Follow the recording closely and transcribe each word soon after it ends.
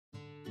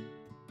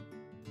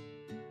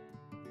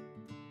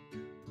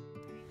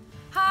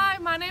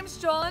my name's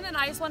Jolyn, and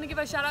I just want to give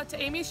a shout out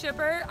to Amy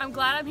Shipper. I'm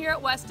glad I'm here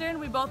at Western.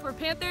 We both were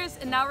Panthers,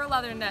 and now we're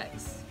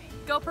Leathernecks.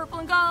 Go purple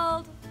and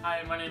gold!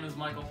 Hi, my name is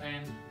Michael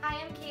Payne.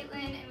 Hi, I'm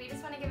Caitlin, and we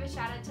just want to give a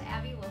shout out to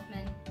Abby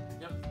Wolfman.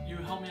 Yep, you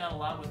helped me out a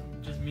lot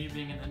with just me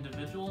being an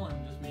individual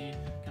and just me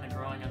kind of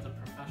growing as a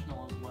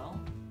professional as well.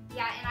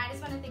 Yeah, and I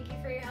just want to thank you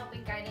for your help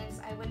and guidance.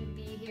 I wouldn't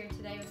be here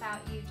today without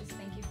you. Just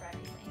thank you for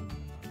everything.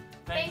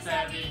 Thanks,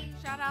 Abby.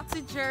 Shout out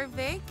to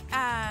Jervik.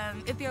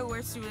 If there are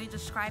words to really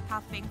describe how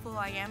thankful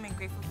I am and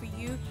grateful for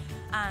you,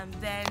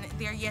 then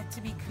they're yet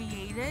to be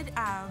created.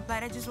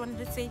 But I just wanted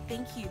to say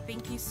thank you.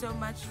 Thank you so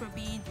much for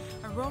being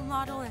a role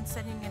model and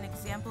setting an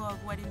example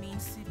of what it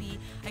means to be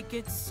a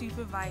good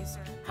supervisor.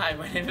 Hi,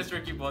 my name is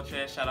Ricky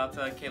Bolche. Shout out to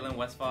Caitlin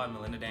Westfall and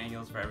Melinda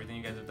Daniels for everything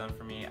you guys have done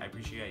for me. I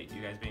appreciate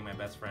you guys being my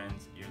best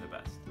friends. You're the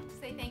best.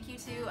 Say thank you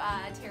to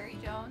Terry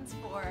Jones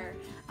for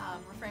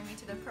referring me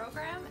to the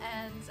program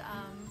and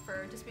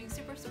for just being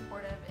super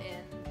supportive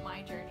in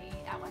my journey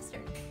at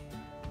Western.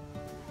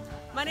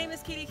 My name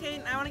is Katie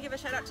Kane. I want to give a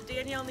shout out to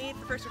Danielle Mead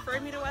for first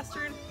referring me to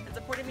Western and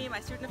supporting me in my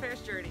student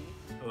affairs journey.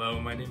 Hello,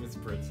 my name is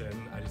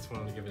Britton. I just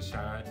wanted to give a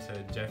shout out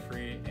to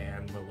Jeffrey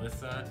and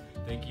Melissa.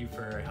 Thank you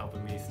for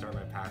helping me start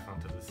my path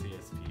onto the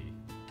CSP.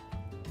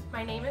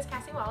 My name is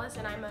Cassie Wallace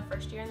and I'm a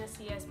first year in the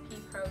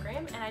CSP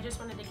program, and I just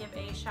wanted to give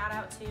a shout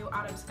out to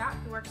Autumn Scott,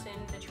 who works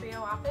in the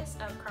TRIO office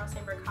of Carl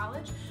Sandburg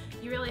College.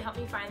 You really helped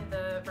me find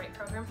the right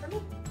program for me.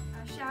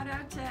 A shout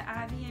out to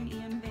Abby and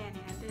Ian Van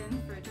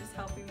Anden for just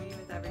helping me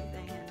with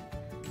everything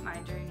and my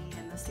journey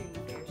and the student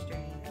affairs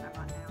journey that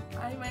I'm on now.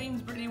 Hi, my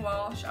name's Brittany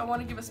Walsh. I want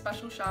to give a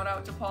special shout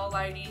out to Paul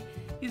Leidy.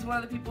 He's one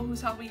of the people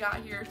who's helped me get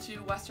here to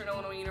Western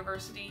Illinois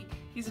University.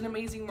 He's an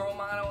amazing role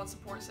model and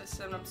support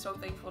system. I'm so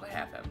thankful to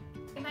have him.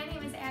 My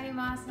name is Abby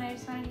Moss, and I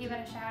just wanted to give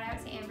a shout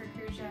out to Amber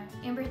Kruja.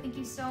 Amber, thank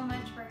you so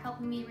much for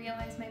helping me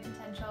realize my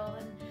potential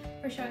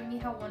and for showing me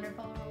how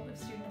wonderful the world of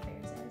student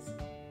affairs is.